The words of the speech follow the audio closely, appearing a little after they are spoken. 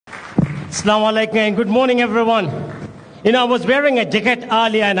Assalamu alaikum and good morning, everyone. You know, I was wearing a jacket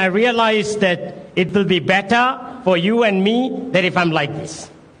earlier and I realized that it will be better for you and me than if I'm like this.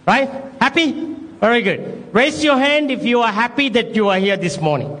 Right? Happy? Very good. Raise your hand if you are happy that you are here this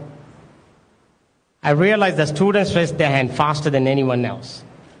morning. I realized the students raised their hand faster than anyone else,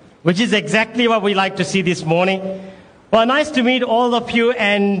 which is exactly what we like to see this morning. Well, nice to meet all of you.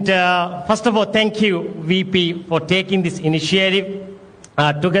 And first of all, thank you, VP, for taking this initiative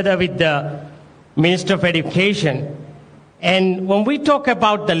together with the Minister of Education. And when we talk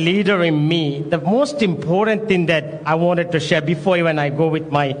about the leader in me, the most important thing that I wanted to share before even I go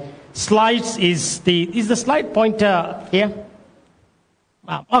with my slides is the slide pointer here?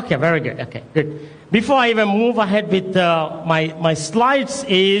 Okay, very good. Okay, good. Before I even move ahead with my slides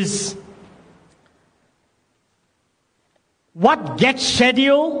is what gets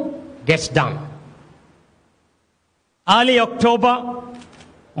scheduled gets done. Early October,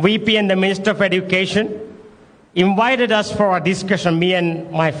 VP and the Minister of Education invited us for a discussion, me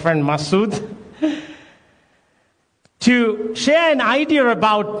and my friend Masood, to share an idea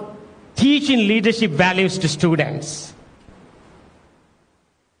about teaching leadership values to students.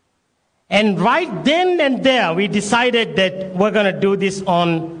 And right then and there, we decided that we're going to do this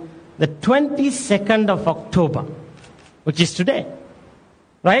on the 22nd of October, which is today,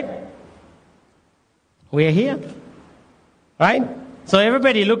 right? We're here, right? So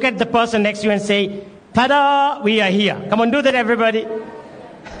everybody look at the person next to you and say, ta-da, we are here. Come on, do that, everybody.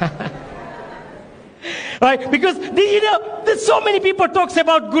 Right? Because, there's so many people talks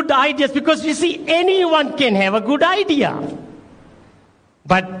about good ideas because, you see, anyone can have a good idea.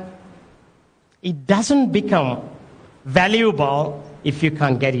 But it doesn't become valuable if you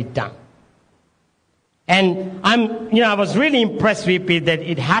can't get it done. And I was really impressed, VP, that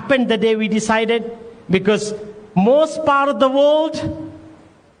it happened the day we decided, because most part of the world,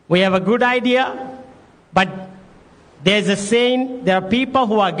 we have a good idea, but there's a saying, there are people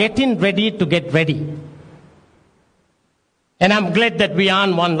who are getting ready to get ready. And I'm glad that we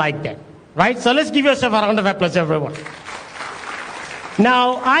aren't one like that, right? So let's give yourself a round of applause, everyone.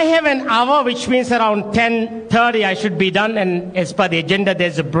 Now, I have an hour, which means around 10:30 I should be done, and as per the agenda,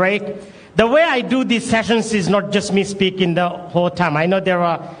 there's a break. The way I do these sessions is not just me speaking the whole time. I know there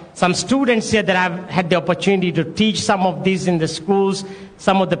are some students here that I've had the opportunity to teach some of these in the schools,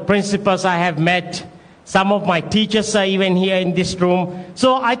 some of the principals I have met, some of my teachers are even here in this room.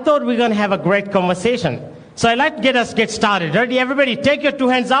 So I thought we're going to have a great conversation. So I'd like to get started. Ready, everybody? Take your two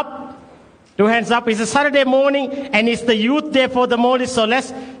hands up. Two hands up. It's a Saturday morning, and it's the youth day for the morning, so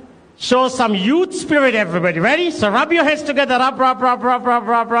let's show some youth spirit, everybody. Ready? So rub your hands together. Rub, rub, rub, rub, rub,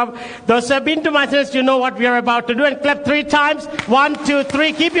 rub, rub. Those who have been to my sessions, you know what we are about to do. And clap 3 times. 1, 2,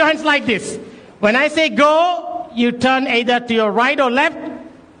 3. Keep your hands like this. When I say go, you turn either to your right or left,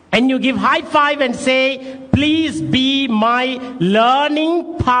 and you give high five and say, please be my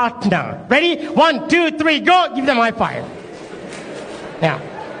learning partner. Ready? 1, 2, 3, go. Give them a high five. Now.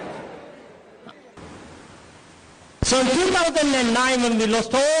 So in 2009, when we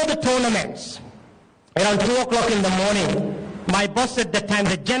lost all the tournaments, around 2 o'clock in the morning, my boss at the time,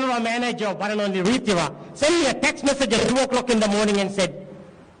 the general manager of one and only Ritira, sent me a text message at 2 o'clock in the morning and said,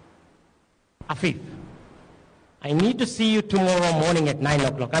 Afeef, I need to see you tomorrow morning at 9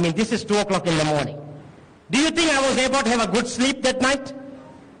 o'clock. I mean, this is 2 o'clock in the morning. Do you think I was able to have a good sleep that night?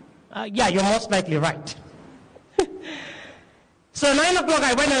 Yeah, you're most likely right. So 9 o'clock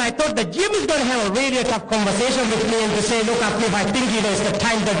I went and I thought the gym is going to have a really tough conversation with me and to say, look, Afeef, I think it's the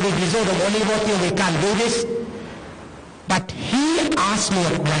time that we resort to volleyball team, we can't do this. But he asked me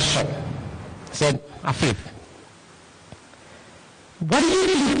a question. He said, Afeef, what do you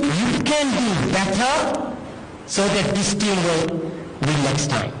think you can do better so that this team will win next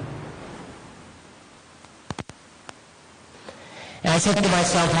time? And I said to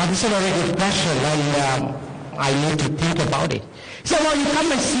myself, this is a very good question, and I need to think about it. He said, well, you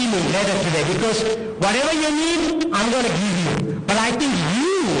come and see me later today, because whatever you need, I'm going to give you. But I think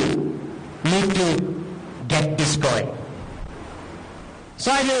you need to get this going.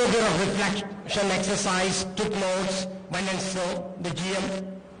 So I did a bit of reflection exercise, took notes, went and saw the GM.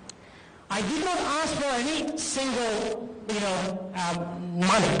 I did not ask for any single,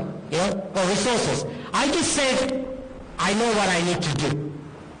 money, or resources. I just said, I know what I need to do.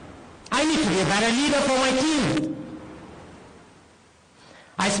 I need to be a better leader for my team.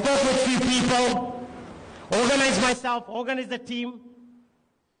 I spoke with 3 people, organized myself, organized the team.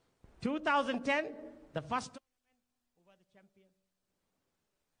 2010, the first tournament, we were the champion.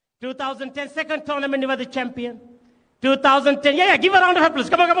 2010, second tournament, we were the champion. 2010, give a round of applause.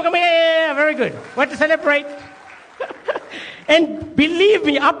 Come on, yeah, very good. Want to celebrate? And believe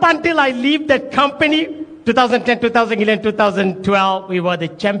me, up until I leave that company, 2010, 2011, 2012, we were the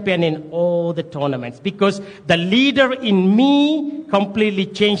champion in all the tournaments because the leader in me completely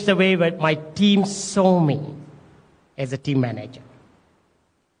changed the way that my team saw me as a team manager.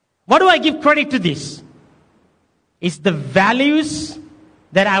 What do I give credit to this? It's the values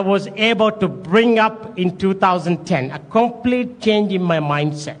that I was able to bring up in 2010, a complete change in my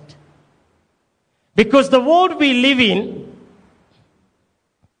mindset. Because the world we live in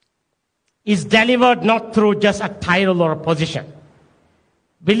is delivered not through just a title or a position.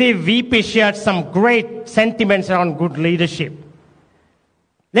 Believe VP shared some great sentiments around good leadership.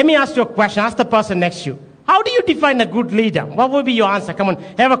 Let me ask you a question. Ask the person next to you. How do you define a good leader? What would be your answer? Come on,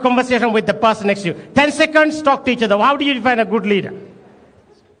 have a conversation with the person next to you. 10 seconds, talk to each other. How do you define a good leader?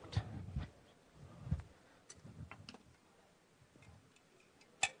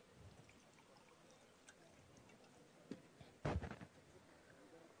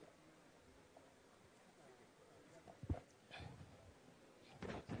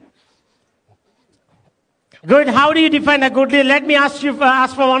 Good. How do you define a good leader? Let me ask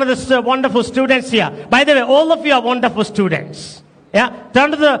for one of the wonderful students here. By the way, all of you are wonderful students. Yeah?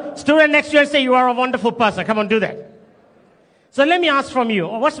 Turn to the student next to you and say, you are a wonderful person. Come on, do that. So let me ask from you.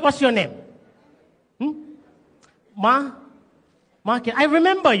 What's your name? Ma? I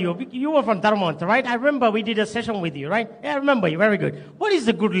remember you. You were from Dharmont, right? I remember we did a session with you, right? Yeah, I remember you. Very good. What is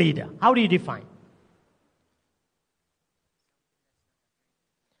a good leader? How do you define?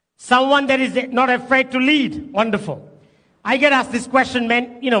 Someone that is not afraid to lead. Wonderful. I get asked this question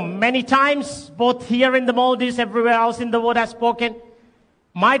many times, both here in the Maldives, everywhere else in the world I've spoken.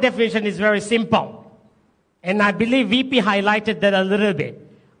 My definition is very simple. And I believe VP highlighted that a little bit.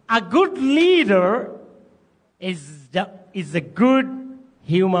 A good leader is a good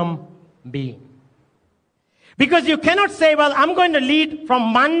human being. Because you cannot say, well, I'm going to lead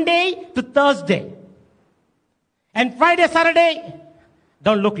from Monday to Thursday. And Friday, Saturday,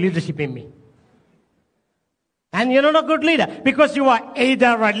 don't look leadership in me. And you're not a good leader because you are either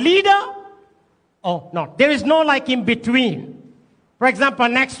a leader or not. There is no like in between. For example,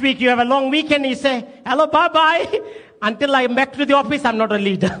 next week you have a long weekend, you say, hello, bye-bye. Until I'm back to the office, I'm not a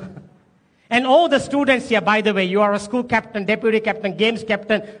leader. And all the students here, by the way, you are a school captain, deputy captain, games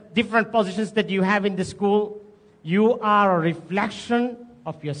captain, different positions that you have in the school. You are a reflection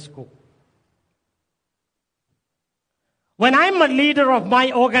of your school. When I'm a leader of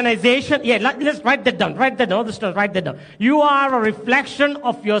my organization, let's write that down. Write that down. All the students, write that down. You are a reflection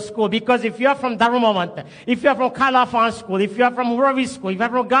of your school. Because if you're from Dharmamanta, if you're from Kalafan School, if you're from Huravi School, if you're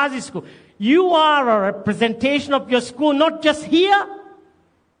from Ghazi School, you are a representation of your school, not just here,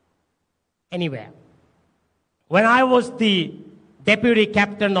 anywhere. When I was the deputy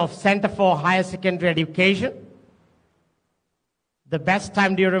captain of Center for Higher Secondary Education, the best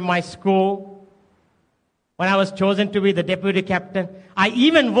time during my school, when I was chosen to be the deputy captain, I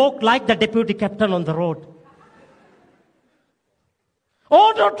even walked like the deputy captain on the road.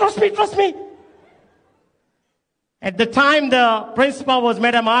 Oh, no, trust me. At the time, the principal was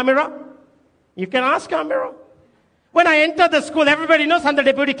Madam Amira. You can ask Amira. When I entered the school, everybody knows I'm the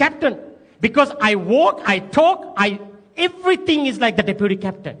deputy captain. Because I walk, I talk, everything is like the deputy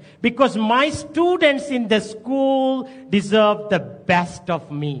captain. Because my students in the school deserve the best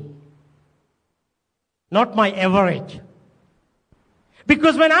of me. Not my average.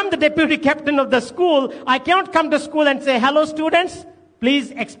 Because when I'm the deputy captain of the school, I cannot come to school and say, hello students,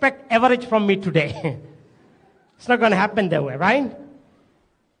 please expect average from me today. It's not going to happen that way, right?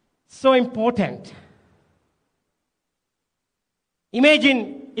 So important.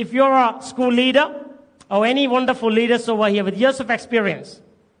 Imagine if you're a school leader or any wonderful leaders over here with years of experience.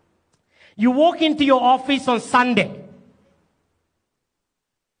 You walk into your office on Sunday.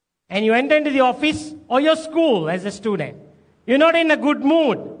 And you enter into the office or your school as a student. You're not in a good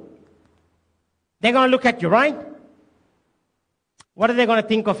mood. They're going to look at you, right? What are they going to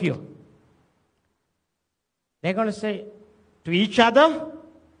think of you? They're going to say to each other,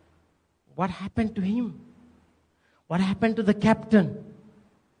 what happened to him? What happened to the captain?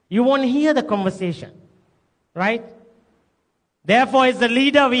 You won't hear the conversation, right? Therefore, as a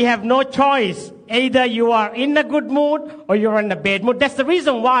leader, we have no choice. Either you are in a good mood or you're in a bad mood. That's the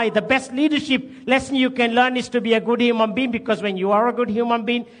reason why the best leadership lesson you can learn is to be a good human being, because when you are a good human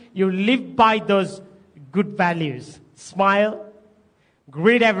being, you live by those good values. Smile,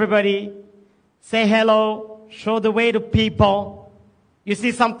 greet everybody, say hello, show the way to people. You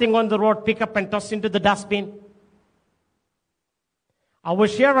see something on the road, pick up and toss into the dustbin. I will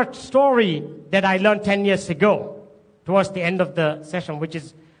share a story that I learned 10 years ago towards the end of the session, which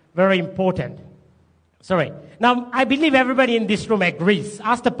is very important. Sorry. Now, I believe everybody in this room agrees.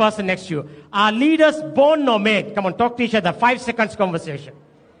 Ask the person next to you. Are leaders born or made? Come on, talk to each other. 5 seconds conversation.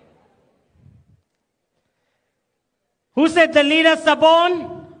 Who said the leaders are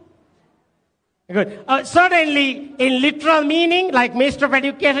born? Good. Certainly, in literal meaning, like Minister of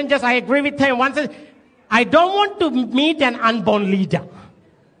Education, just I agree with him. One says, I don't want to meet an unborn leader.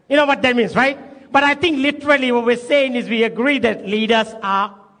 You know what that means, right? But I think literally what we're saying is we agree that leaders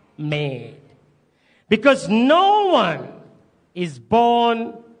are made. Because no one is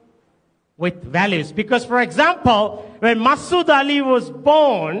born with values. Because, for example, when Masood Ali was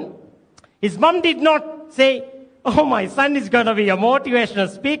born, his mom did not say, oh, my son is going to be a motivational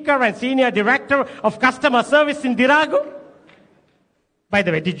speaker and senior director of customer service in Diragu. By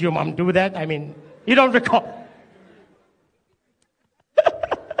the way, did your mom do that? I mean, you don't recall.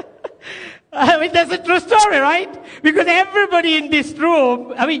 I mean, that's a true story, right? Because everybody in this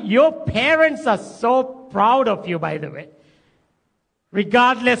room, I mean, your parents are so proud of you, by the way.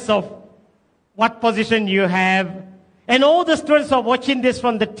 Regardless of what position you have. And all the students who are watching this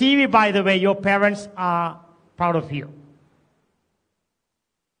from the TV, by the way, your parents are proud of you.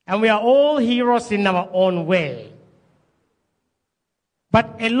 And we are all heroes in our own way.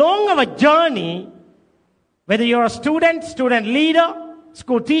 But along our journey, whether you're a student, student leader,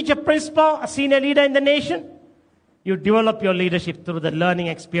 school teacher, principal, a senior leader in the nation, you develop your leadership through the learning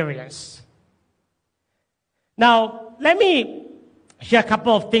experience. Now, let me share a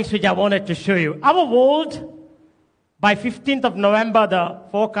couple of things which I wanted to show you. Our world, by 15th of November, the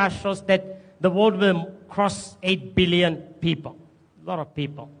forecast shows that the world will cross 8 billion people. A lot of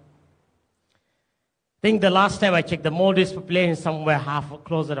people. I think the last time I checked, the Maldives population is somewhere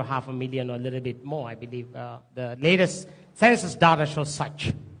closer to 500,000 or a little bit more, I believe. The latest census data shows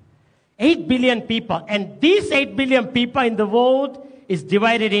such. 8 billion people. And these 8 billion people in the world is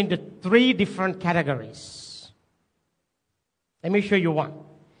divided into 3 different categories. Let me show you one.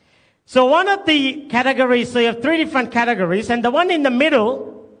 So one of the categories, so you have 3 different categories, and the one in the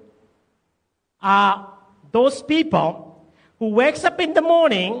middle are those people who wakes up in the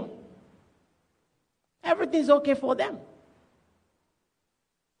morning, everything's okay for them.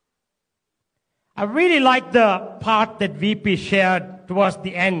 I really like the part that VP shared towards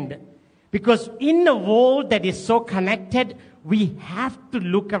the end, because in a world that is so connected, we have to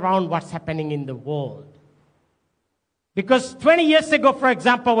look around what's happening in the world. Because 20 years ago, for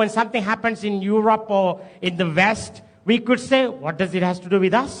example, when something happens in Europe or in the West, we could say, what does it have to do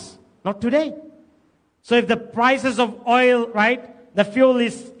with us? Not today. So if the prices of oil, right, the fuel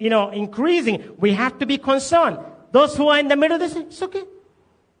is, increasing, we have to be concerned. Those who are in the middle, they say, it's okay.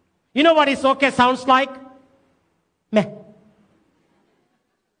 You know what it's okay sounds like? Meh.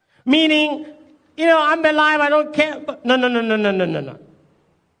 Meaning, I'm alive, I don't care. But no.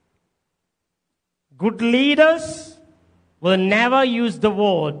 Good leaders will never use the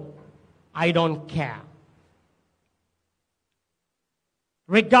word, I don't care.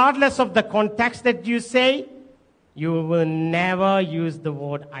 Regardless of the context that you say, you will never use the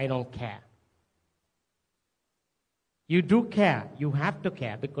word, I don't care. You do care. You have to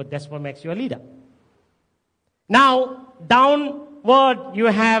care because that's what makes you a leader. Now, downward, you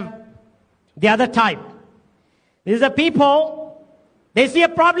have the other type. These are people, they see a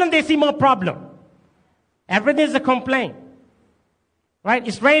problem, they see more problem. Everything is a complaint. Right?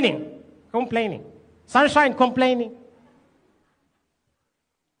 It's raining, complaining. Sunshine, complaining.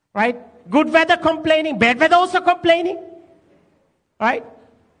 Right? Good weather, complaining. Bad weather, also complaining. Right?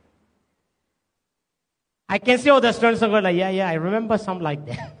 I can see all the students are going like, yeah, I remember some like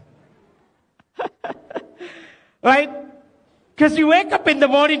that. Right? Because you wake up in the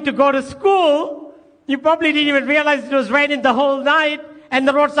morning to go to school, you probably didn't even realize it was raining the whole night and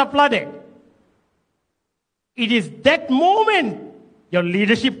the roads are flooded. It is that moment your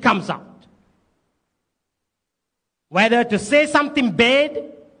leadership comes out. Whether to say something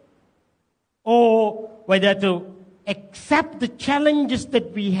bad or whether to accept the challenges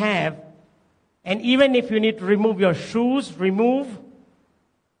that we have. And even if you need to remove your shoes,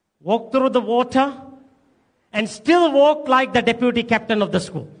 walk through the water, and still walk like the deputy captain of the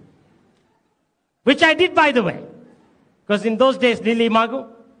school. Which I did, by the way. Because in those days, Lili Magu,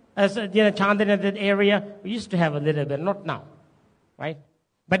 as Chandana, that area, we used to have a little bit, not now. Right?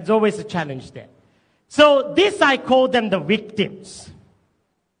 But it's always a challenge there. So this, I call them the victims.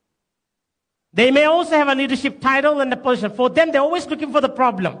 They may also have a leadership title and a position. For them, they're always looking for the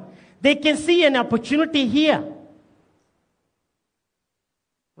problem. They can see an opportunity here.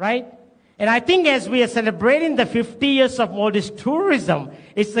 Right? And I think as we are celebrating the 50 years of Maldives tourism,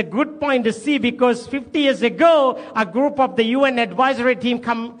 it's a good point to see because 50 years ago, a group of the UN advisory team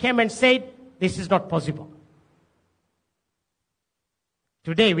came and said, this is not possible.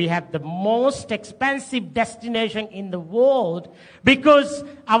 Today we have the most expensive destination in the world because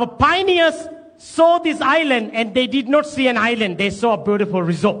our pioneers saw this island and they did not see an island. They saw a beautiful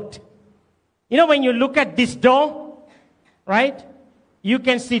resort. You know, when you look at this door, right? You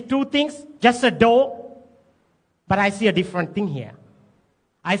can see two things, just a door, but I see a different thing here.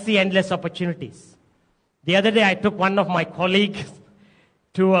 I see endless opportunities. The other day I took one of my colleagues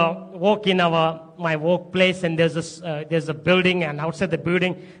to walk in my workplace, and there's a building, and outside the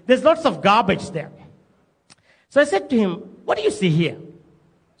building, there's lots of garbage there. So I said to him, what do you see here?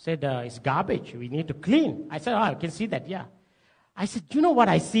 He said, it's garbage. We need to clean. I said, I can see that, yeah. I said, do you know what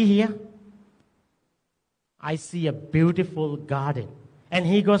I see here? I see a beautiful garden. And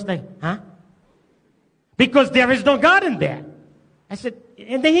he goes like, huh? Because there is no garden there. I said,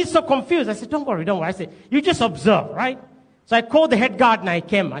 and then he's so confused. I said, don't worry. I said, you just observe, right? So I called the head gardener. I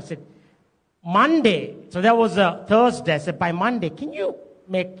came. I said, Monday, so that was a Thursday. I said, by Monday, can you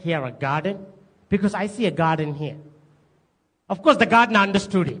make here a garden? Because I see a garden here. Of course, the gardener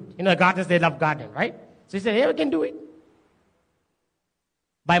understood it. You know, gardeners, they love garden, right? So he said, yeah, we can do it.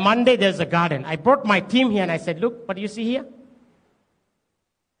 By Monday, there's a garden. I brought my team here and I said, look, what do you see here?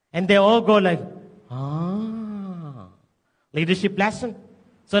 And they all go like, leadership lesson.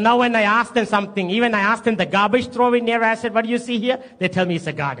 So now when I ask them something, even I asked them the garbage throwing area, I said, what do you see here? They tell me it's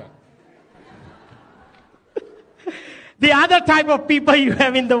a garden. The other type of people you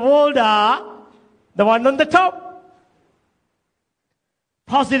have in the world are the one on the top.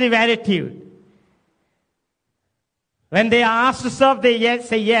 Positive attitude. When they are asked to serve, they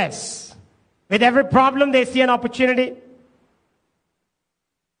say yes. With every problem, they see an opportunity.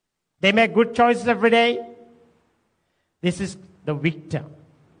 They make good choices every day. This is the victor.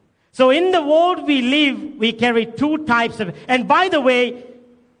 So in the world we live, we carry two types of, and by the way,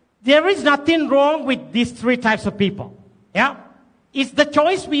 there is nothing wrong with these three types of people. Yeah? It's the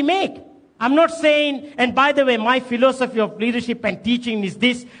choice we make. I'm not saying, and by the way, my philosophy of leadership and teaching is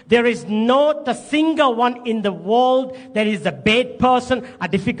this: there is not a single one in the world that is a bad person, a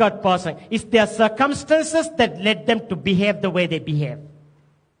difficult person. It's their circumstances that led them to behave the way they behave.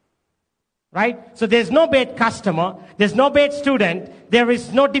 Right? So there's no bad customer, there's no bad student, there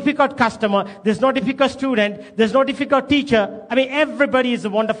is no difficult customer, there's no difficult student, there's no difficult teacher. I mean, everybody is a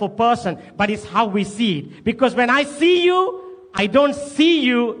wonderful person, but it's how we see it. Because when I see you, I don't see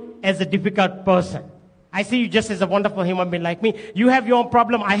you as a difficult person. I see you just as a wonderful human being like me. You have your own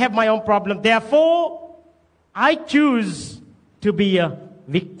problem, I have my own problem. Therefore, I choose to be a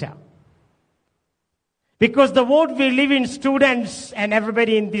victor. Because the world we live in, students and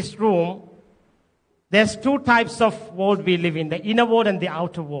everybody in this room, there's two types of world we live in, the inner world and the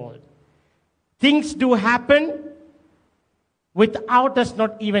outer world. Things do happen without us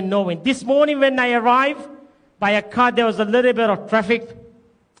not even knowing. This morning when I arrived by a car, there was a little bit of traffic.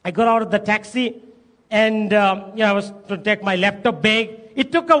 I got out of the taxi and I was to take my laptop bag.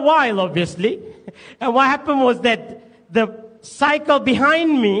 It took a while, obviously. And what happened was that the cycle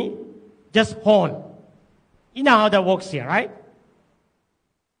behind me just horned. You know how that works here, right?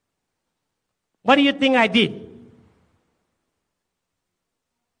 What do you think I did?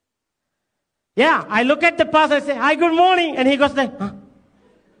 Yeah, I look at the person and say, hi, good morning. And he goes like, huh?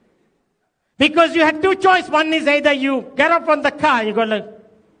 Because you had two choices. One is either you get up from the car and you go like,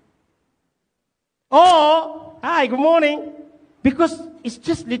 or, hi, good morning. Because it's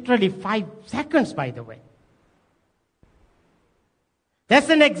just literally 5 seconds, by the way. That's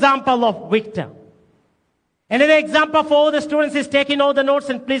an example of victor. Another example for all the students is taking all the notes,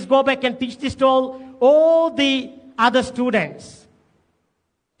 and please go back and teach this to all the other students.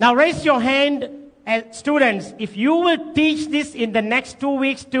 Now raise your hand as students. If you will teach this in the next 2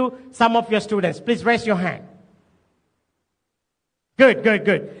 weeks to some of your students, please raise your hand. Good, good,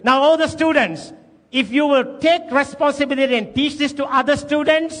 good. Now all the students, if you will take responsibility and teach this to other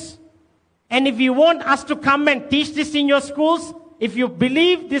students, and if you want us to come and teach this in your schools, if you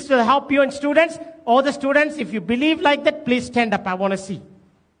believe this will help you and students, all the students, if you believe like that, please stand up. I want to see.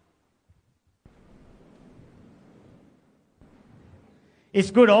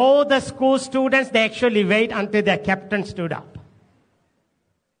 It's good. All the school students, they actually wait until their captain stood up.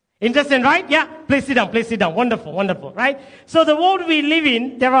 Interesting, right? Yeah. Please sit down. Please sit down. Wonderful, wonderful, right? So the world we live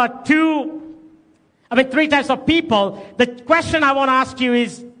in, there are three types of people. The question I want to ask you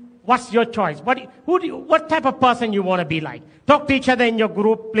is, what's your choice? What type of person you want to be like? Talk to each other in your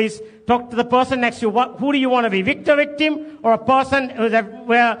group, please. Talk to the person next to you. Who do you want to be? Victor, victim, or a person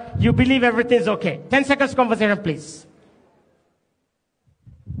where you believe everything is okay? 10 seconds conversation, please.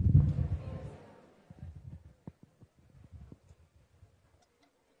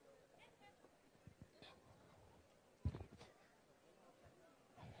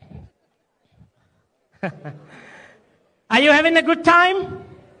 Are you having a good time?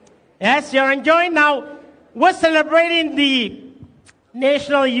 Yes, you're enjoying. Now, we're celebrating the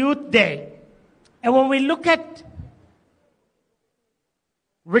National Youth Day. And when we look at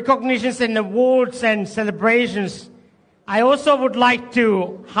recognitions and awards and celebrations, I also would like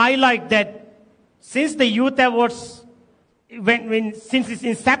to highlight that since the Youth Awards, since its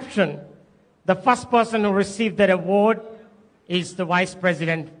inception, the first person who received that award is the Vice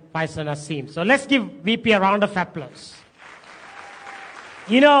President, Vice President Hussain. So let's give VP a round of applause.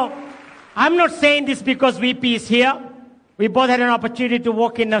 You know, I'm not saying this because VP is here. We both had an opportunity to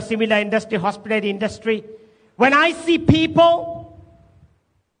work in a similar industry, hospitality industry. When I see people,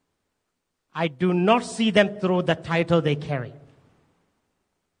 I do not see them through the title they carry.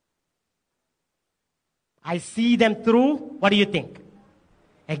 I see them through, what do you think?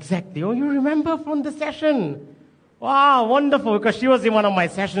 Exactly. Oh, you remember from the session. Wow, wonderful, because she was in one of my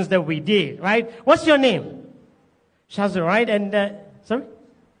sessions that we did, right? What's your name? Shazun, right? And, sorry?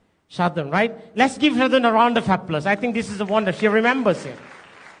 Shazun, right? Let's give Shazun a round of applause. I think this is a wonder. She remembers it,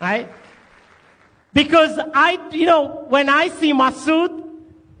 right? Because when I see Masood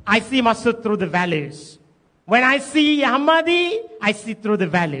through the values. When I see Hamadi, I see through the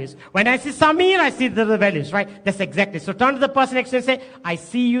values. When I see Samir, I see through the values, right? That's exactly. So turn to the person next to you and say, I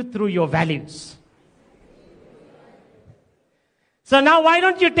see you through your values. So now why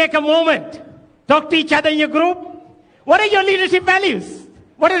don't you take a moment, talk to each other in your group. What are your leadership values?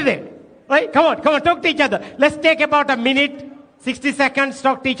 What are they? Right? Come on, talk to each other. Let's take about a minute, 60 seconds,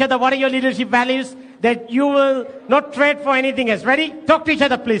 talk to each other. What are your leadership values that you will not trade for anything else? Ready? Talk to each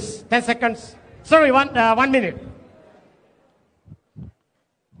other, please. 10 seconds. Sorry, 1 minute.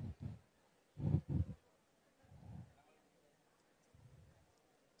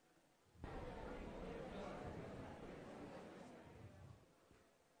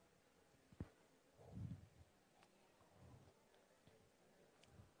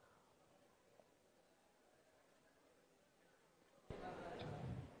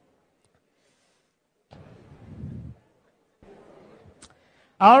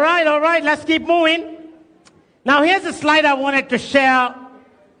 All right, let's keep moving. Now here's a slide I wanted to share,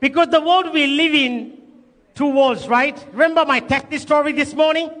 because the world we live in, two worlds, right? Remember my techie story this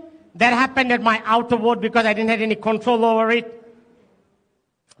morning? That happened at my outer world because I didn't have any control over it.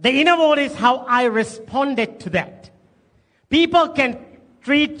 The inner world is how I responded to that. People can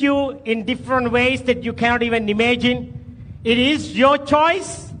treat you in different ways that you cannot even imagine. It is your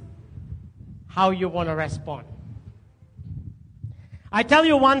choice how you want to respond. I tell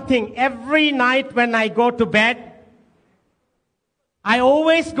you one thing, every night when I go to bed, I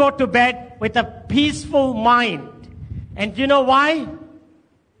always go to bed with a peaceful mind. And you know why?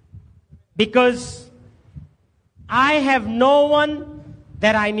 Because I have no one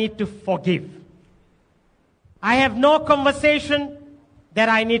that I need to forgive. I have no conversation that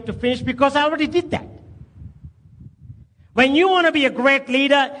I need to finish because I already did that. When you want to be a great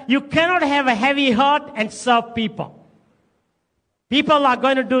leader, you cannot have a heavy heart and serve people. People are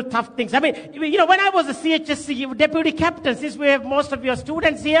going to do tough things. I mean, when I was a CHSC deputy captain, since we have most of your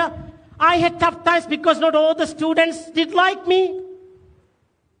students here, I had tough times because not all the students did like me.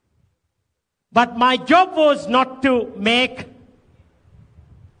 But my job was not to make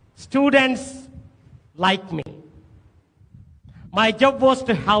students like me. My job was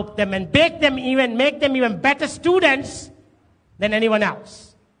to help them and make them even better students than anyone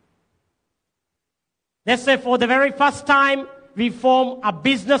else. That's why for the very first time, we formed a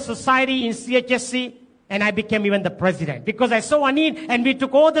business society in CHSC, and I became even the president because I saw a need, and we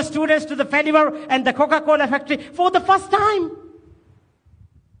took all the students to the festival and the Coca-Cola factory for the first time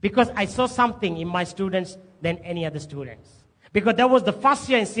because I saw something in my students than any other students. Because that was the first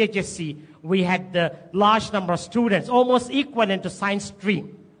year in CHSC, we had the large number of students, almost equivalent to science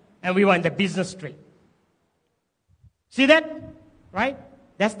stream, and we were in the business stream. See that? Right?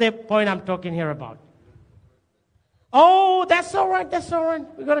 That's the point I'm talking here about. Oh, that's all right.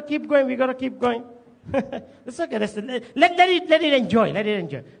 We got to keep going. It's okay. Let it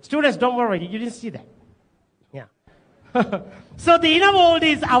enjoy. Students, don't worry. You didn't see that. Yeah. So the inner world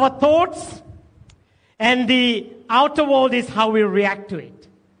is our thoughts, and the outer world is how we react to it.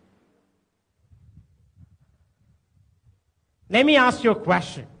 Let me ask you a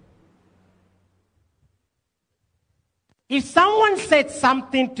question. If someone said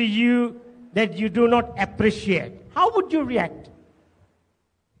something to you that you do not appreciate, how would you react?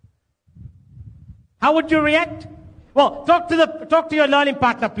 How would you react? Well, talk to your learning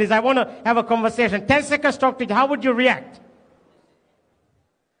partner, please. I want to have a conversation. 10 seconds, talk to you. How would you react?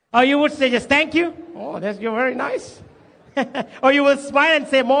 Or you would say just thank you. Oh, you're very nice. Or you will smile and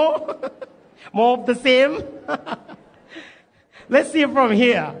say more. More of the same? Let's see from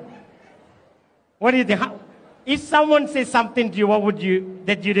here. What do you think? If someone says something to you,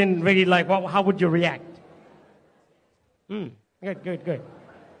 that you didn't really like, how would you react? Good.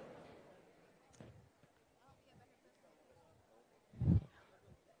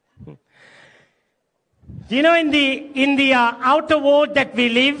 You know, in the outer world that we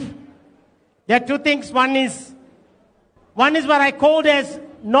live, there are two things. One is what I called as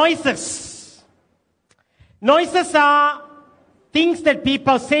noises. Noises are things that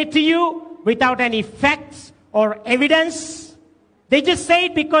people say to you without any facts or evidence. They just say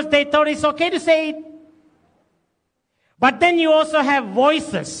it because they thought it's okay to say it. But then you also have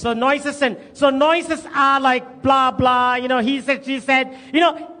voices. So noises are like blah, blah, he said, she said.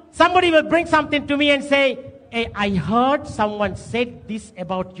 Somebody will bring something to me and say, hey, I heard someone said this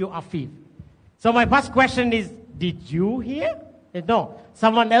about you, Afeef. So my first question is, did you hear? No,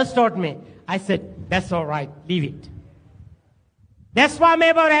 someone else told me. I said, that's all right, leave it. That's why I'm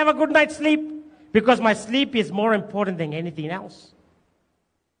able to have a good night's sleep. Because my sleep is more important than anything else.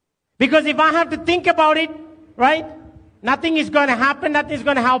 Because if I have to think about it, right, nothing is going to happen, nothing is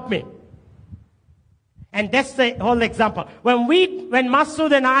going to help me. And that's the whole example. When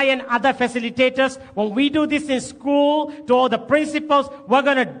Masood and I and other facilitators, when we do this in school to all the principals, we're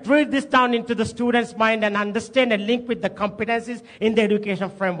going to drill this down into the student's mind and understand and link with the competencies in the education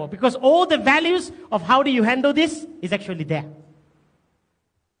framework. Because all the values of how do you handle this is actually there.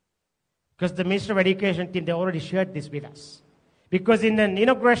 Because the Minister of Education team, they already shared this with us. Because in an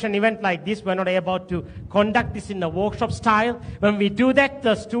inauguration event like this, we're not able to conduct this in a workshop style. When we do that,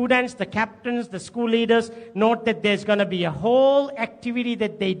 the students, the captains, the school leaders note that there's going to be a whole activity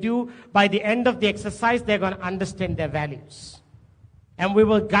that they do. By the end of the exercise, they're going to understand their values. And we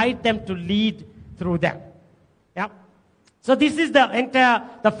will guide them to lead through them. Yeah. So this is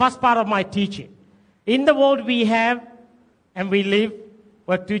the first part of my teaching. In the world we have and we live,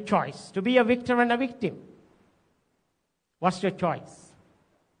 we have two choices: to be a victor and a victim. What's your choice?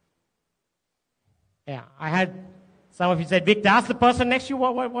 Yeah, I had some of you said, Victor, ask the person next to you,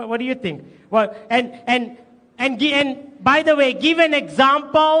 what do you think? Well, and by the way, give an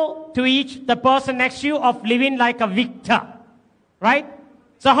example to the person next to you of living like a victor, right?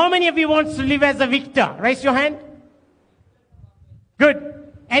 So how many of you wants to live as a victor? Raise your hand.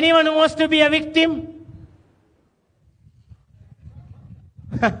 Good. Anyone who wants to be a victim?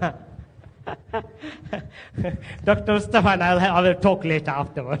 Dr. Mustafa and I will talk later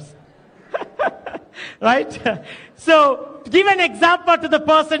afterwards. Right? So, give an example to the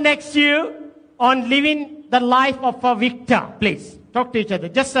person next to you on living the life of a victor, please. Talk to each other.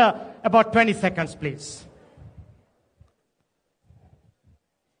 Just about 20 seconds, please.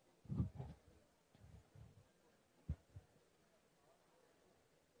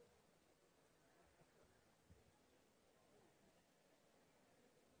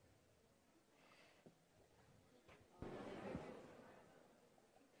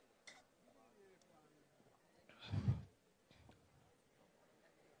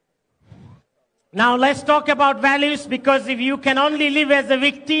 Now let's talk about values, because if you can only live as a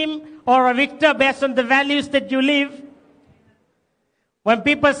victim or a victor based on the values that you live, when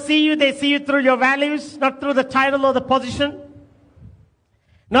people see you, they see you through your values, not through the title or the position,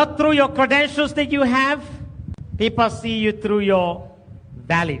 not through your credentials that you have. People see you through your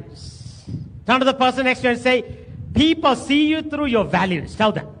values. Turn to the person next to you and say, people see you through your values.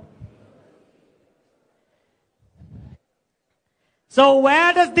 Tell them. So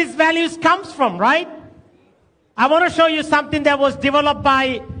where does these values comes from, right? I want to show you something that was developed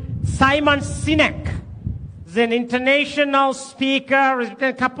by Simon Sinek. He's an international speaker. He's written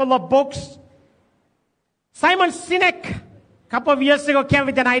a couple of books. Simon Sinek, a couple of years ago, came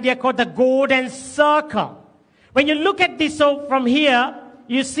with an idea called the golden circle. When you look at this, so from here,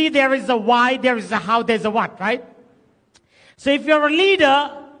 you see there is a why, there is a how, there's a what, right? So if you're a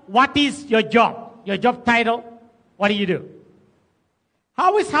leader, what is your job? Your job title? What do you do?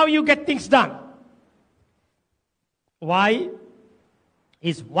 How is how you get things done? Why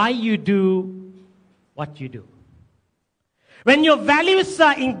is why you do what you do. When your values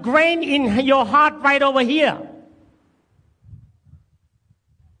are ingrained in your heart right over here,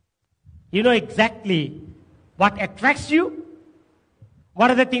 you know exactly what attracts you,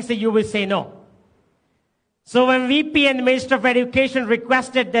 what are the things that you will say no. So when VP and Minister of Education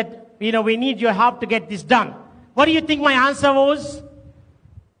requested that, we need your help to get this done, what do you think my answer was?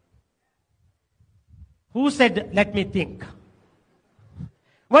 Who said, let me think?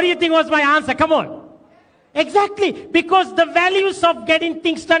 What do you think was my answer? Come on. Exactly. Because the values of getting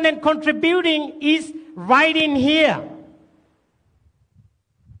things done and contributing is right in here.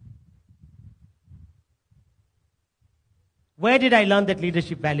 Where did I learn that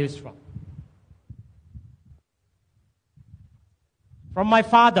leadership values from? From my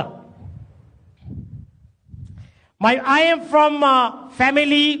father. I am from a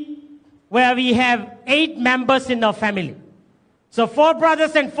family where we have 8 members in our family. So 4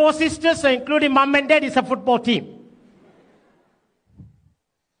 brothers and 4 sisters, so including mom and dad, is a football team.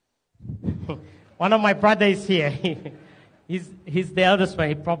 One of my brothers is here. He's the eldest one.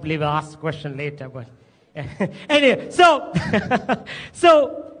 He probably will ask a question later. But anyway, so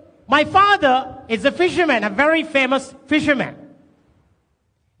my father is a fisherman, a very famous fisherman.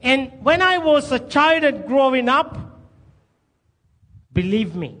 And when I was a child and growing up,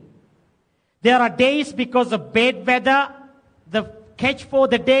 believe me, there are days because of bad weather, the catch for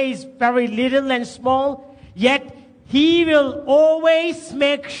the day is very little and small, yet he will always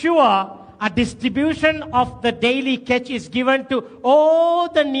make sure a distribution of the daily catch is given to all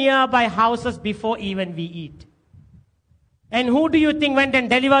the nearby houses before even we eat. And who do you think went and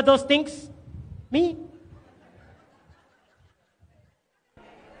delivered those things? Me.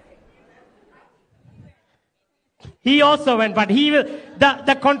 He also went, but he will,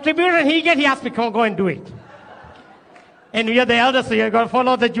 the contribution he get, he asked me, come on, go and do it. And we are the elders, so you're going to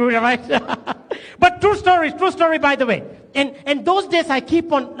follow the junior, right? But true story, by the way. And those days I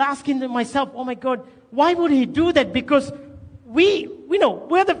keep on asking myself, oh my God, why would he do that? Because we know,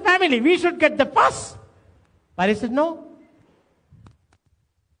 we're the family, we should get the fuss. But he said, no.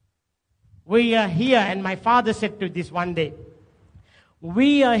 We are here, and my father said to this one day,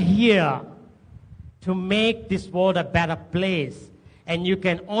 we are here to make this world a better place. And you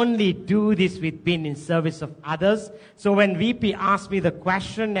can only do this with being in service of others. So when VP asked me the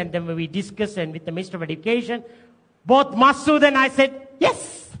question, and then when we discussed and with the Minister of Education, both Masood and I said,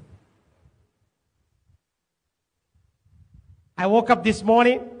 yes. I woke up this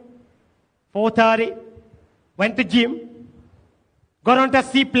morning, 4:30, went to gym, got onto a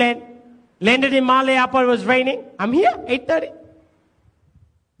seaplane, landed in Malay Airport, it was raining. I'm here, 8:30.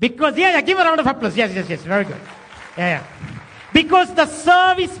 Because, give a round of applause. Yes, very good. Yeah. Because the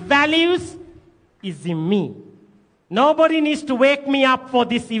service values is in me. Nobody needs to wake me up for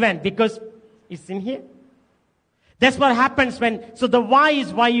this event because it's in here. That's what happens so the why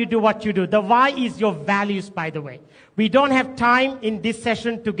is why you do what you do. The why is your values, by the way. We don't have time in this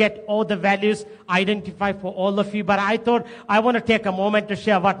session to get all the values identified for all of you, but I thought I want to take a moment to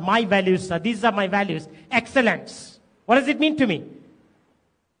share what my values are. These are my values. Excellence. What does it mean to me?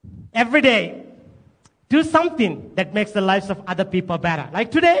 Every day, do something that makes the lives of other people better.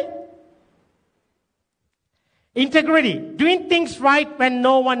 Like today. Integrity. Doing things right when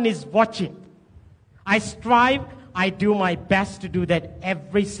no one is watching. I strive. I do my best to do that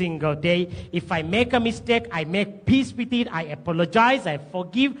every single day. If I make a mistake, I make peace with it. I apologize. I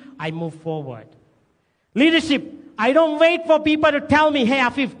forgive. I move forward. Leadership. I don't wait for people to tell me, hey,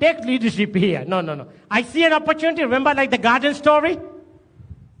 Afeef, take leadership here. No. I see an opportunity. Remember like the garden story?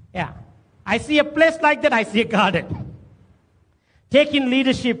 Yeah. I see a place like that, I see a garden. Taking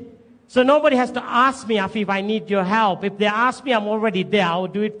leadership, so nobody has to ask me, Afeef, I need your help. If they ask me, I'm already there, I will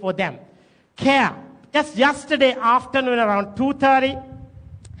do it for them. Care. Just yesterday afternoon around 2:30,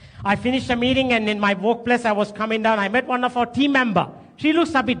 I finished a meeting, and in my workplace I was coming down. I met one of our team members. She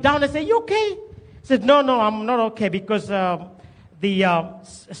looks a bit down and said, you okay? I said, no, I'm not okay because the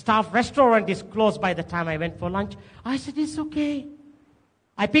staff restaurant is closed by the time I went for lunch. I said, it's okay.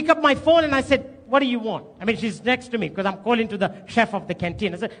 I pick up my phone and I said, what do you want? I mean, she's next to me because I'm calling to the chef of the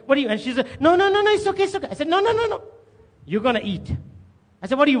canteen. I said, what do you, and she said, no, it's okay. I said, no. You're going to eat. I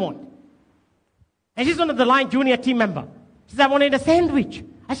said, what do you want? And she's one of the line junior team member. She said, I wanted a sandwich.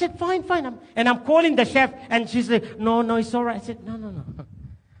 I said, fine. I'm calling the chef, and she said, no, it's all right. I said, no.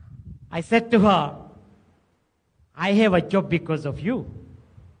 I said to her, I have a job because of you.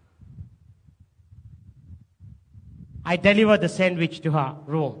 I delivered the sandwich to her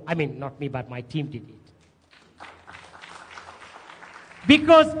room. I mean, not me, but my team did it.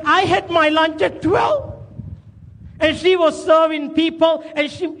 Because I had my lunch at 12. And she was serving people. And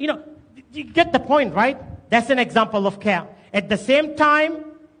she, you get the point, right? That's an example of care. At the same time,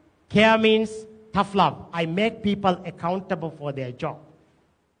 care means tough love. I make people accountable for their job.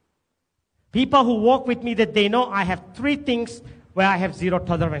 People who work with me, that they know I have 3 things where I have 0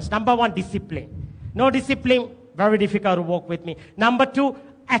 tolerance. Number 1, discipline. No discipline, very difficult to work with me. Number 2,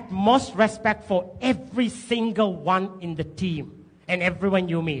 utmost respect for every single one in the team and everyone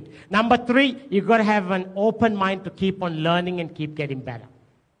you meet. Number 3, you've got to have an open mind to keep on learning and keep getting better.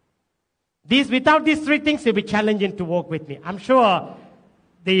 Without these 3 things, it'll be challenging to work with me. I'm sure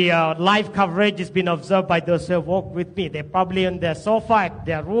the live coverage has been observed by those who have worked with me. They're probably on their sofa at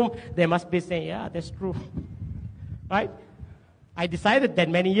their room. They must be saying, yeah, that's true. Right? I decided that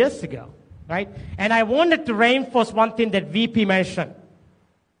many years ago, right? And I wanted to reinforce one thing that VP mentioned.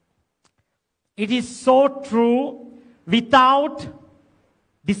 It is so true. Without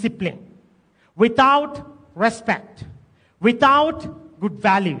discipline, without respect, without good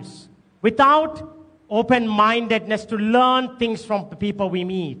values, without open-mindedness to learn things from the people we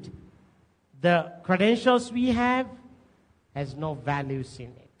meet, the credentials we have has no values in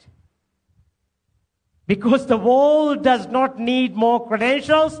it. Because the world does not need more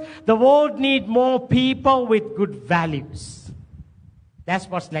credentials, the world needs more people with good values. That's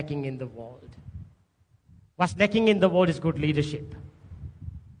what's lacking in the world. What's lacking in the world is good leadership.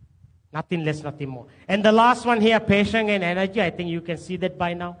 Nothing less, nothing more. And the last one here, patience and energy. I think you can see that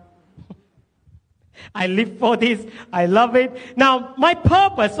by now. I live for this. I love it. Now, my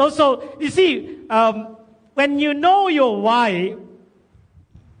purpose also, you see, when you know your why,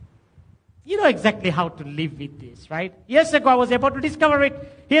 you know exactly how to live with this, right? Years ago, I was able to discover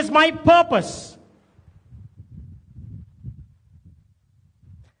it. Here's my purpose.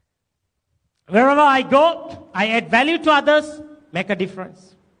 Wherever I go, I add value to others, make a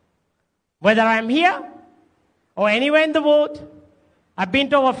difference. Whether I'm here or anywhere in the world, I've been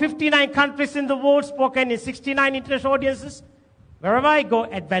to over 59 countries in the world, spoken in 69 international audiences. Wherever I go,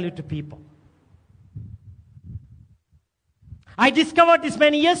 add value to people. I discovered this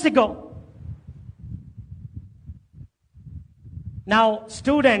many years ago. Now,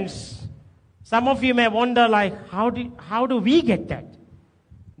 students, some of you may wonder, like, how do we get that?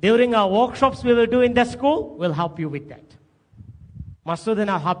 During our workshops we will do in the school, we'll help you with that. Masood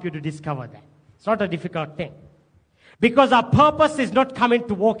and I'll help you to discover that. It's not a difficult thing. Because our purpose is not coming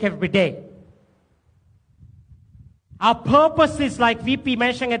to work every day. Our purpose is, like VP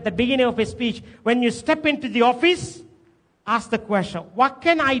mentioned at the beginning of his speech, when you step into the office, ask the question, what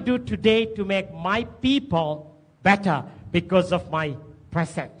can I do today to make my people better because of my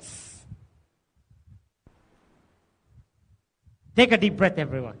presence? Take a deep breath,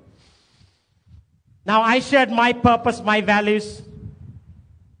 everyone. Now, I shared my purpose, my values.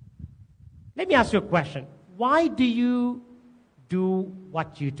 Let me ask you a question. Why do you do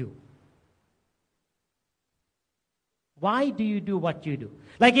what you do? Why do you do what you do?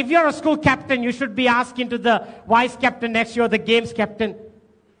 Like, if you're a school captain, you should be asking to the vice captain next to you or the games captain,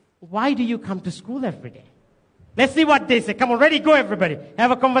 why do you come to school every day? Let's see what they say. Come on, ready, go, everybody.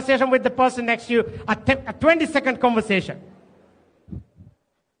 Have a conversation with the person next to you, a 20-second conversation.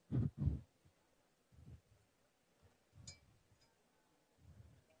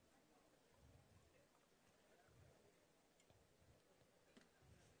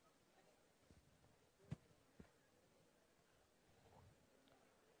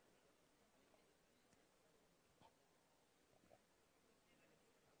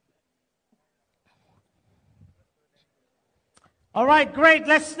 All right, great.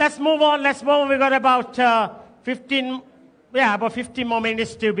 Let's move on. Let's move on. We got about 15 more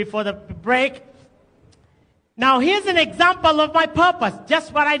minutes before the break. Now, here's an example of my purpose.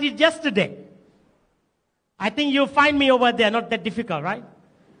 Just what I did yesterday. I think you'll find me over there. Not that difficult, right?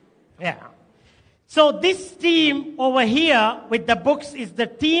 Yeah. So this team over here with the books is the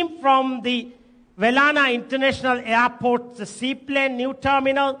team from the Velana International Airport, the seaplane, new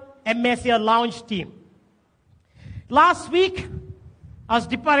terminal, MSCL lounge team. Last week, I was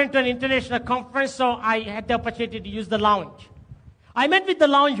departing to an international conference, so I had the opportunity to use the lounge. I met with the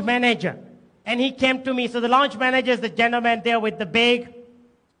lounge manager, and he came to me. So the lounge manager is the gentleman there with the bag,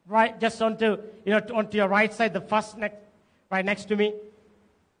 right, just onto your right side, the first right next to me.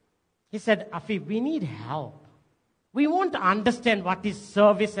 He said, Afeef, we need help. We want to understand what is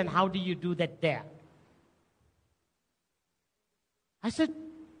service and how do you do that there. I said,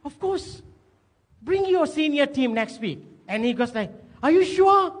 of course. Bring your senior team next week. And he goes like, are you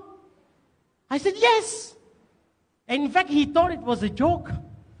sure? I said, yes. And in fact, he thought it was a joke.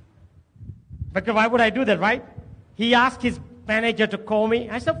 Because why would I do that, right? He asked his manager to call me.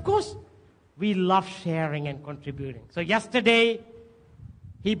 I said, of course. We love sharing and contributing. So yesterday,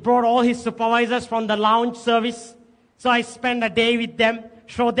 he brought all his supervisors from the lounge service. So I spent a day with them,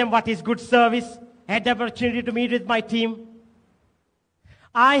 showed them what is good service, had the opportunity to meet with my team.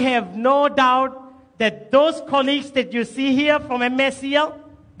 I have no doubt that those colleagues that you see here from MSCL,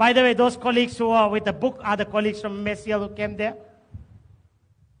 by the way, those colleagues who are with the book are the colleagues from MSCL who came there.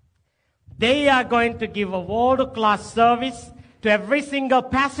 They are going to give a world-class service to every single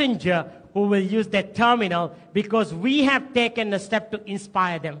passenger who will use that terminal because we have taken a step to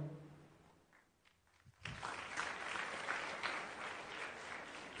inspire them.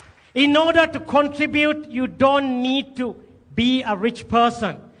 In order to contribute, you don't need to be a rich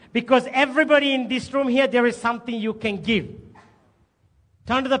person. Because everybody in this room here, there is something you can give.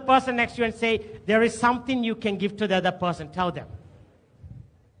 Turn to the person next to you and say, there is something you can give to the other person. Tell them.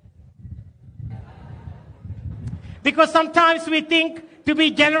 Because sometimes we think to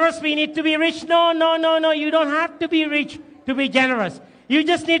be generous, we need to be rich. No, no, no, no. You don't have to be rich to be generous. You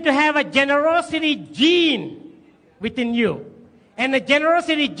just need to have a generosity gene within you. And the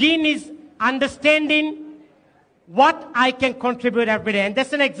generosity gene is understanding what I can contribute every day. And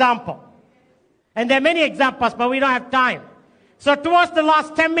that's an example. And there are many examples, but we don't have time. So towards the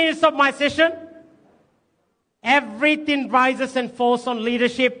last 10 minutes of my session, everything rises and falls on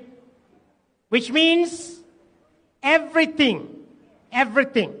leadership, which means everything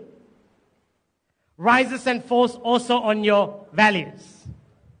rises and falls also on your values.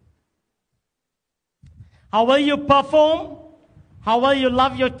 How will you perform? How will you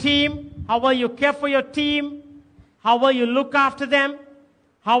love your team? How will you care for your team? How will you look after them?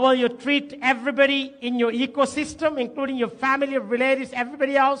 How will you treat everybody in your ecosystem, including your family, relatives,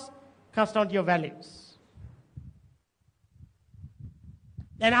 everybody else? Comes down to your values.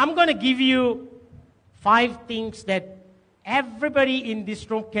 And I'm going to give you 5 things that everybody in this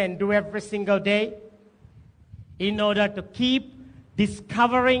room can do every single day in order to keep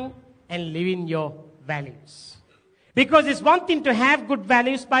discovering and living your values. Because it's one thing to have good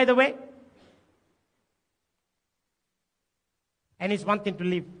values, by the way, and it's one thing to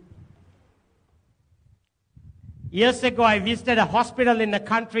live. Years ago, I visited a hospital in a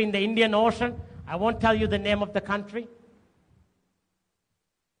country in the Indian Ocean. I won't tell you the name of the country.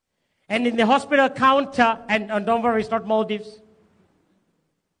 And in the hospital counter, and don't worry, it's not Maldives,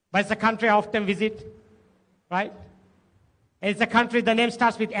 but it's a country I often visit, right? And it's a country, the name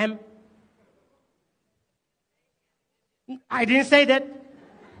starts with M. I didn't say that.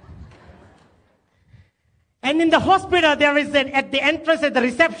 And in the hospital, there is at the entrance, at the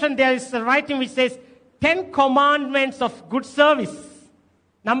reception, there is a writing which says, 10 commandments of good service.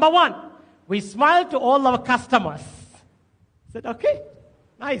 Number 1, we smile to all our customers. I said, okay,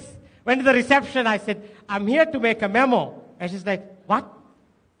 nice. Went to the reception, I said, I'm here to make a memo. And she's like, what? I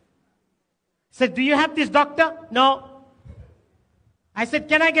said, do you have this doctor? No. I said,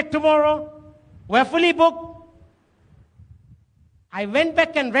 can I get tomorrow? We're fully booked. I went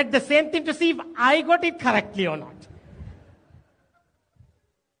back and read the same thing to see if I got it correctly or not.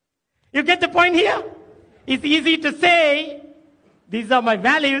 You get the point here? It's easy to say, these are my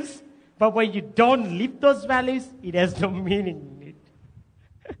values, but when you don't live those values, it has no meaning in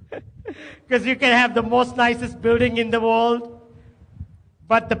it. Because you can have the most nicest building in the world,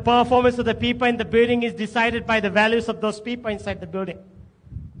 but the performance of the people in the building is decided by the values of those people inside the building.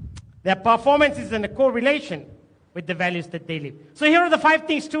 Their performance is in a correlation with the values that they live. So here are the 5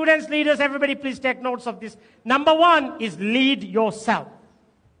 things. Students, leaders, everybody please take notes of this. Number 1 is lead yourself.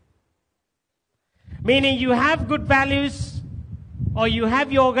 Meaning you have good values, or you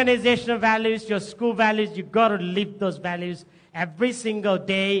have your organizational values, your school values, you've got to live those values every single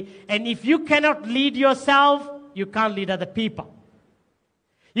day. And if you cannot lead yourself, you can't lead other people.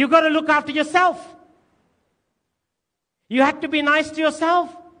 You've got to look after yourself. You have to be nice to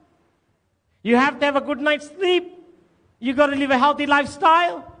yourself. You have to have a good night's sleep. You've got to live a healthy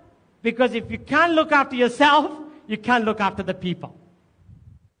lifestyle. Because if you can't look after yourself, you can't look after the people.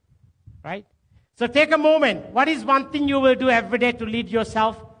 Right? So take a moment. What is one thing you will do every day to lead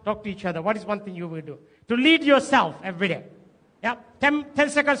yourself? Talk to each other. What is one thing you will do to lead yourself every day? Yeah, 10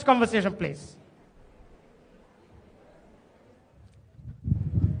 seconds conversation, please.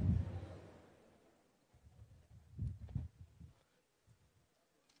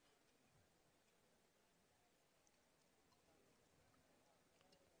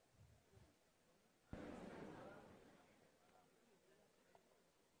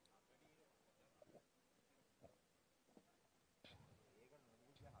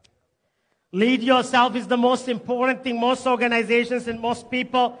 Lead yourself is the most important thing. Most organizations and most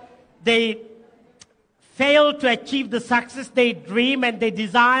people, they fail to achieve the success they dream and they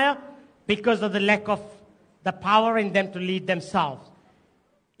desire because of the lack of the power in them to lead themselves.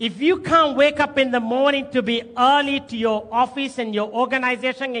 If you can't wake up in the morning to be early to your office and your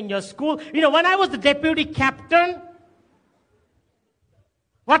organization and your school. You know, when I was the deputy captain,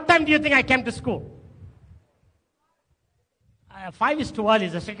 what time do you think I came to school? 5 is too early.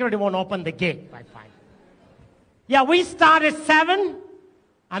 The security won't open the gate by 5. Yeah, we start at 7.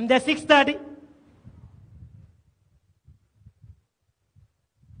 I'm there 6:30.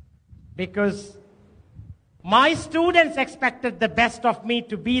 Because my students expected the best of me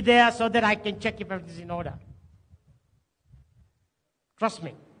to be there so that I can check if everything's in order. Trust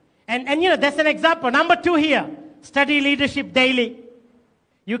me. And you know, that's an example. Number 2 here. Study leadership daily.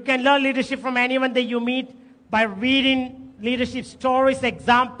 You can learn leadership from anyone that you meet by reading leadership stories,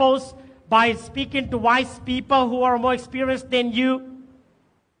 examples, by speaking to wise people who are more experienced than you.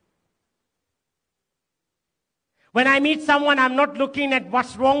 When I meet someone, I'm not looking at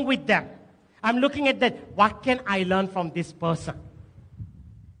what's wrong with them. I'm looking at that, what can I learn from this person?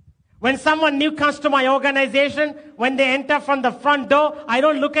 When someone new comes to my organization, when they enter from the front door, I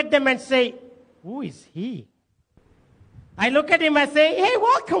don't look at them and say, who is he? I look at him and say, hey,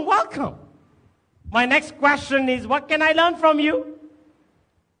 welcome, welcome. My next question is, what can I learn from you?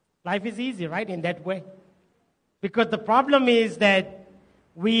 Life is easy, right, in that way. Because the problem is that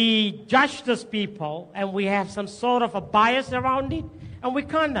we judge those people and we have some sort of a bias around it, and we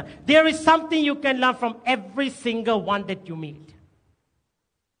can't. There is something you can learn from every single one that you meet.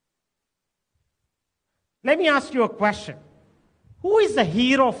 Let me ask you a question. Who is a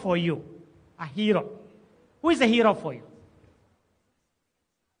hero for you? A hero. Who is a hero for you?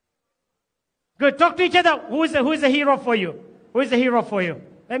 Good. Talk to each other. Who is a hero for you? Who is a hero for you?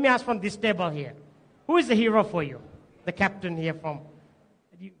 Let me ask from this table here. Who is a hero for you? The captain here from...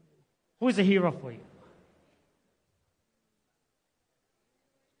 Who is a hero for you?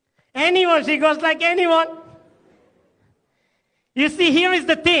 Anyone. She goes like anyone. You see, here is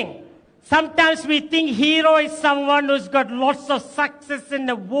the thing. Sometimes we think hero is someone who's got lots of success and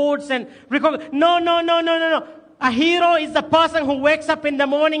awards and recognition. No. A hero is the person who wakes up in the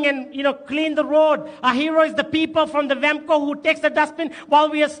morning and, clean the road. A hero is the people from the Vemco who takes the dustbin while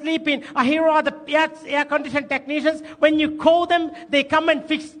we are sleeping. A hero are the air condition technicians. When you call them, they come and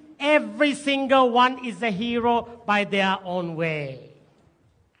fix. Every single one is a hero by their own way.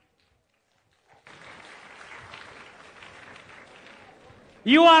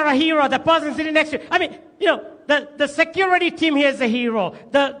 You are a hero. The person sitting next to you. I mean, the security team here is a hero.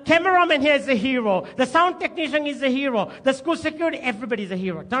 The cameraman here is a hero. The sound technician is a hero. The school security, everybody is a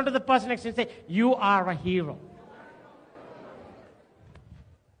hero. Turn to the person next to you and say, you are a hero.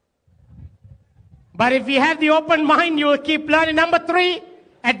 But if you have the open mind, you will keep learning. Number 3,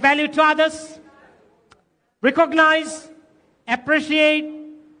 add value to others. Recognize, appreciate,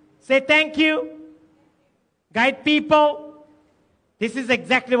 say thank you, guide people. This is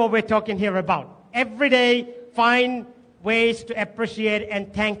exactly what we're talking here about. Every day, find ways to appreciate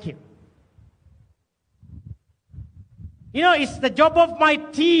and thank you. It's the job of my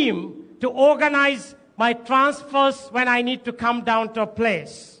team to organize my transfers when I need to come down to a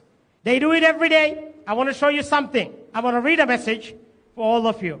place. They do it every day. I want to show you something. I want to read a message for all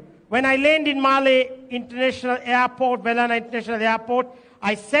of you. When I land in Malé International Airport, Velana International Airport,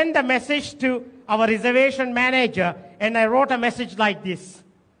 I send a message to our reservation manager, and I wrote a message like this.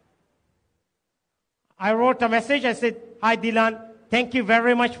 I wrote a message. I said, hi, Dylan. Thank you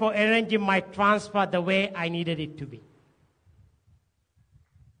very much for arranging my transfer the way I needed it to be.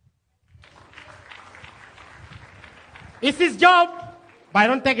 It's his job, but I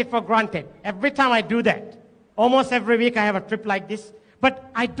don't take it for granted. Every time I do that, almost every week I have a trip like this, but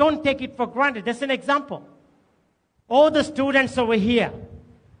I don't take it for granted. That's an example. All the students over here,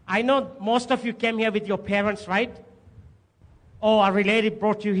 I know most of you came here with your parents, right? Or a relative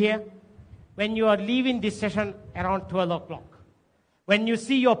brought you here. When you are leaving this session around 12 o'clock, when you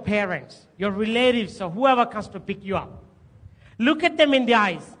see your parents, your relatives, or whoever comes to pick you up, look at them in the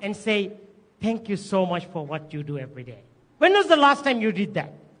eyes and say, thank you so much for what you do every day. When was the last time you did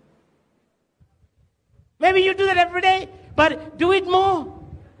that? Maybe you do that every day, but do it more.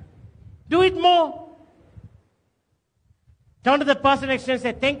 Do it more. Turn to the person next to you and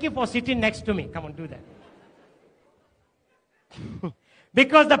say, thank you for sitting next to me. Come on, do that.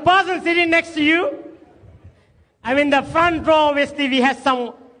 Because the person sitting next to you, the front row, obviously, we have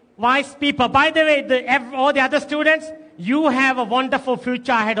some wise people. By the way, all the other students, you have a wonderful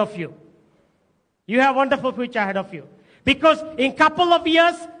future ahead of you. You have a wonderful future ahead of you. Because in a couple of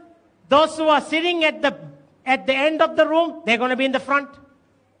years, those who are sitting at the end of the room, they're going to be in the front.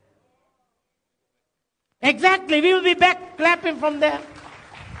 Exactly. We will be back clapping from there.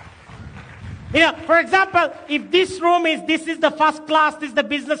 For example, if this is the first class, this is the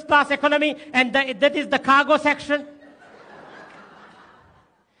business class economy, and that is the cargo section,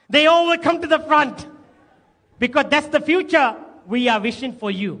 they all will come to the front. Because that's the future we are wishing for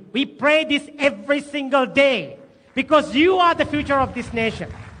you. We pray this every single day. Because you are the future of this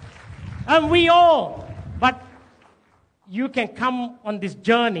nation. And we all. But you can come on this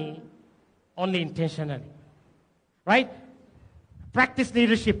journey only intentionally. Right? Practice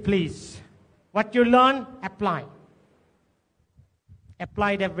leadership, please. What you learn, apply.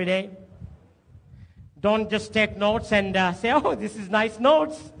 Apply it every day. Don't just take notes and say, oh, this is nice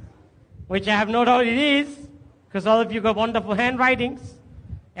notes, which I have no doubt it is, because all of you got wonderful handwritings.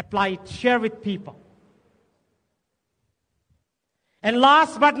 Apply it. Share with people. And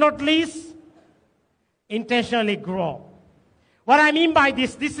last but not least, intentionally grow. What I mean by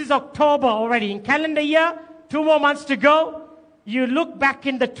this is October already. In calendar year, 2 more months to go. You look back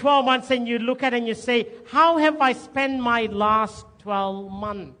in the 12 months and you look at it and you say, how have I spent my last 12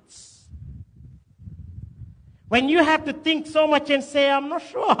 months? When you have to think so much and say, I'm not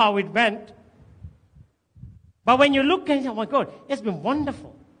sure how it went. But when you look and say, oh my God, it's been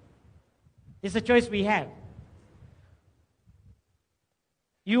wonderful. It's a choice we have.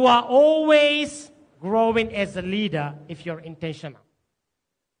 You are always growing as a leader if you're intentional.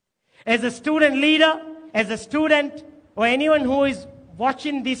 As a student leader, as a student, or anyone who is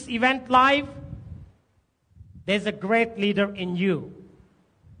watching this event live, there's a great leader in you.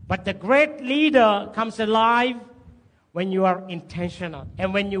 But the great leader comes alive when you are intentional.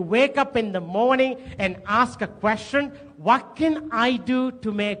 And when you wake up in the morning and ask a question, what can I do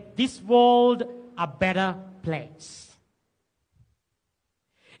to make this world a better place?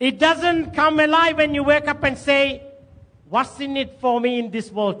 It doesn't come alive when you wake up and say, what's in it for me in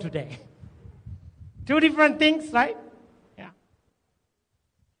this world today? Two different things, right? Yeah.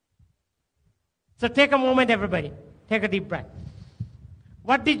 So take a moment, everybody. Take a deep breath.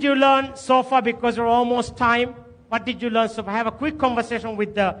 What did you learn so far? Because we're almost time. What did you learn so far? Have a quick conversation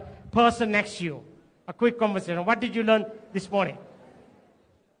with the person next to you. A quick conversation. What did you learn this morning?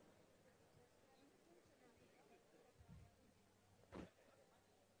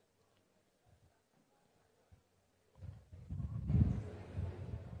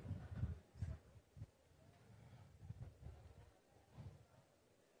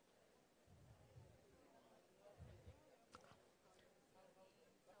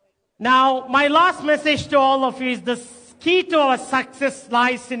 Now, my last message to all of you is the key to our success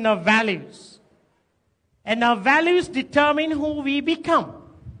lies in our values. And our values determine who we become.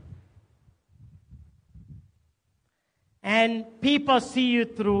 And people see you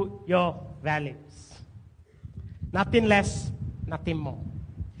through your values. Nothing less, nothing more.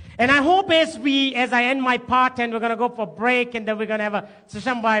 And I hope as I end my part and we're going to go for a break and then we're going to have a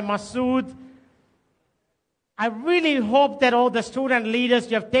session by Masood, I really hope that all the student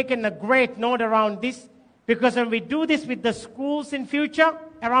leaders, you have taken a great note around this, because when we do this with the schools in future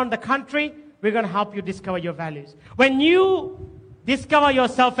around the country, we're going to help you discover your values. When you discover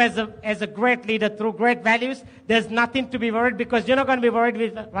yourself as a great leader through great values, there's nothing to be worried, because you're not going to be worried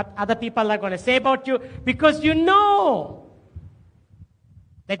with what other people are going to say about you, because you know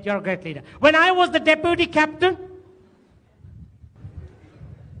that you're a great leader. When I was the deputy captain,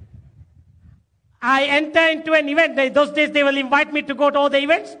 I enter into an event. Those days they will invite me to go to all the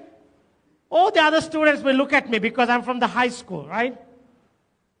events. All the other students will look at me because I'm from the high school, right?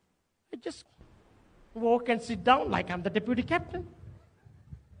 I just walk and sit down like I'm the deputy captain.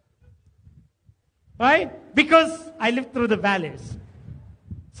 Right? Because I live through the values.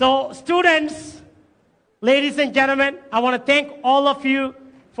 So students, ladies and gentlemen, I want to thank all of you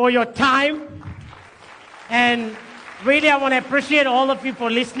for your time. And really I want to appreciate all of you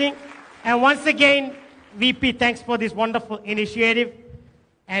for listening. And once again, VP, thanks for this wonderful initiative.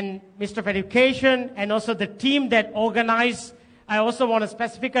 And Mr. of Education, and also the team that organized. I also want to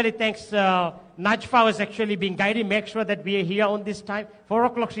specifically thank Najfa, who's actually been guiding, make sure that we are here on this time. 4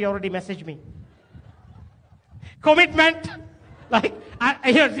 o'clock, she already messaged me. Commitment. Like,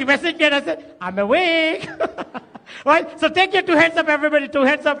 she messaged me and I said, I'm awake. Right? So take your 2 hands up, everybody. 2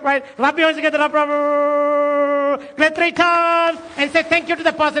 hands up, right? Rub your hands together. Clap 3 times. And say thank you to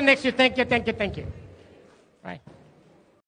the person next to you. Thank you, thank you, thank you.